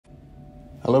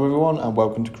Hello everyone and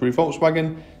welcome to Crewe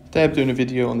Volkswagen. Today I'm doing a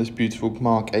video on this beautiful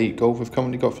Mark 8 Golf we've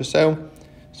currently got for sale.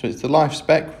 So it's the Life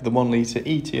spec with the 1 litre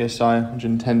eTSI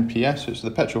 110ps, so it's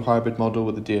the petrol hybrid model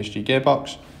with the DSG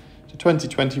gearbox. It's a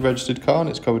 2020 registered car and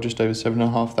it's covered just over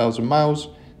 7,500 miles.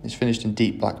 It's finished in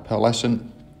deep black pearlescent.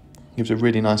 Gives a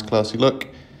really nice classy look.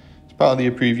 As part of the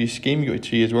approved use scheme, you've got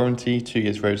your 2 years warranty, 2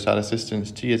 years roadside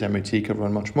assistance, 2 years MOT cover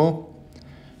and much more.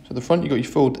 So at the front you've got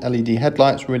your full LED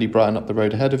headlights, really brighten up the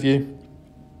road ahead of you.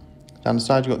 Down the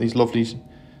side you've got these lovely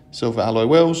silver alloy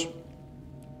wheels.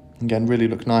 Again, really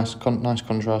look nice, nice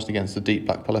contrast against the deep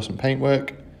black pearlescent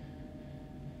paintwork.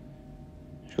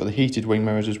 You've got the heated wing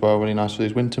mirrors as well, really nice for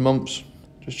these winter months.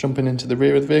 Just jumping into the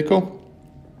rear of the vehicle.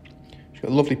 You've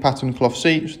got lovely patterned cloth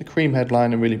seats, the cream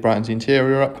headline and really brightens the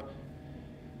interior up.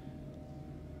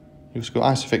 You've also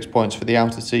got ISOFIX points for the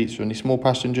outer seats for any small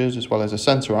passengers, as well as a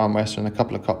centre armrest and a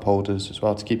couple of cup holders as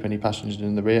well to keep any passengers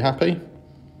in the rear happy.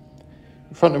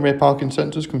 The front and rear parking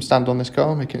sensors can stand on this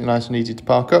car, making it nice and easy to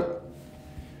park up.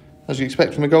 As you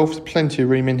expect from a Golf, there's plenty of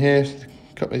room in here.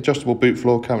 The adjustable boot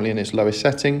floor currently in its lowest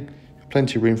setting.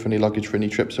 Plenty of room for any luggage for any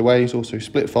trips away. There's also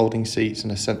split folding seats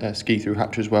and a ski-through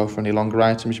hatch as well for any longer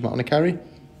items you might want to carry.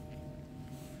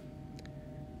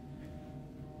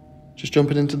 Just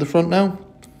jumping into the front now.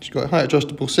 You've got a height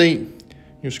adjustable seat.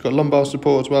 You've also got lumbar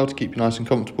support as well to keep you nice and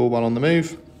comfortable while on the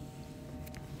move.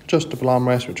 Adjustable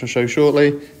armrest, which I'll show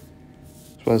shortly.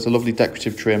 As well as the lovely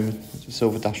decorative trim, the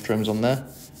silver dash trims on there,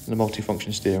 and the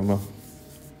multi-function steering wheel.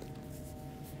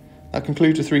 That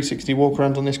concludes a 360 walk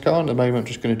around on this car, and at the moment I'm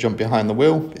just going to jump behind the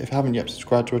wheel. If you haven't yet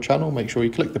subscribed to our channel, make sure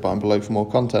you click the button below for more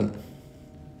content.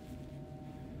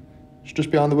 So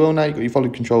just behind the wheel now, you've got your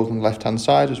volume controls on the left hand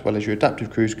side, as well as your adaptive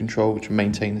cruise control, which will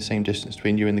maintain the same distance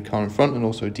between you and the car in front, and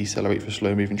also decelerate for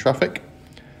slow moving traffic.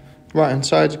 Right hand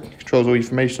side controls all your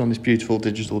information on this beautiful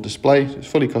digital display. So it's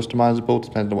fully customizable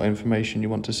depending on what information you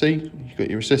want to see. You've got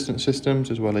your assistance systems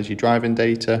as well as your driving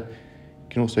data. You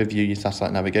can also view your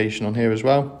satellite navigation on here as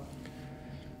well.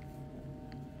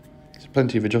 There's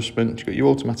plenty of adjustments. You've got your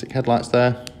automatic headlights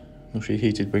there, also your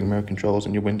heated wing mirror controls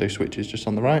and your window switches just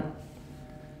on the right.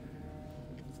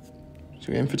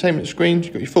 So your infotainment screen,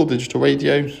 you've got your full digital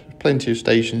radios, plenty of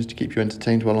stations to keep you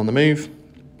entertained while on the move.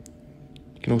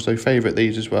 You can also favourite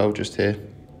these as well, just here,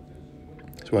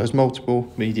 as well as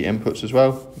multiple media inputs as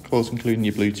well, of course including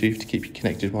your Bluetooth to keep you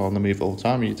connected while on the move all the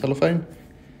time with your telephone.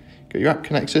 You've got your App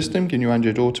Connect system, giving you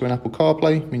AndroidAuto and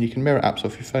AppleCarPlay, meaning you can mirror apps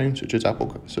off your phone,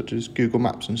 such as Google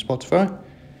Maps and Spotify.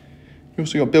 You've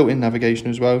also got built-in navigation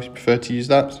as well, if you prefer to use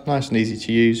that. It's nice and easy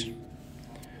to use.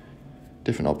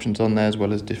 Different options on there as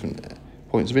well as different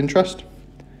points of interest.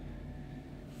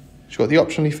 You've got the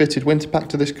optionally fitted winter pack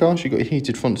to this car, so you've got your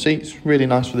heated front seats, really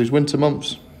nice for those winter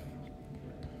months.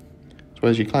 As well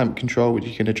as your climate control, which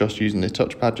you can adjust using the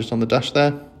touchpad just on the dash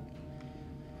there.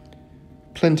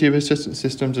 Plenty of assistance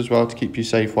systems as well to keep you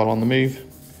safe while on the move.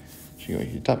 So you've got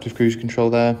your adaptive cruise control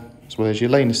there, as well as your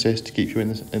lane assist to keep you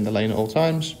in the lane at all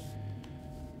times.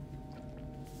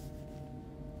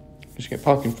 Just get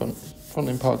parking front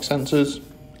and park sensors,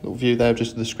 little view there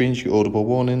just of the screens, your audible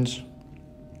warnings.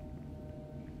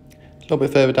 A little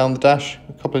bit further down the dash,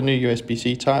 a couple of new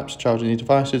USB-C types charging your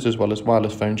devices, as well as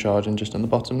wireless phone charging just on the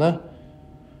bottom there.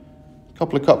 A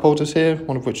couple of cup holders here,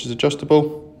 one of which is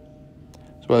adjustable,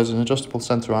 as well as an adjustable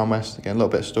centre armrest. Again, a little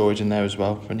bit of storage in there as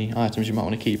well for any items you might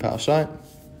want to keep out of sight.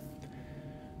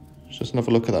 Just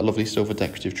another look at that lovely silver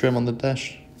decorative trim on the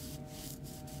dash.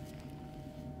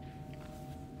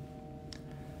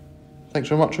 Thanks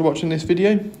very much for watching this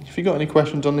video. If you've got any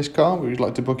questions on this car or you'd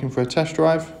like to book in for a test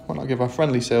drive, why not give our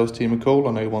friendly sales team a call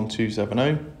on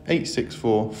 01270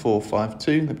 864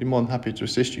 452. They'd be more than happy to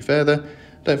assist you further.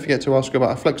 Don't forget to ask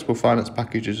about our flexible finance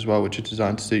packages as well, which are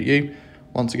designed to suit you.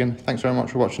 Once again, thanks very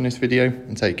much for watching this video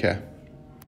and take care.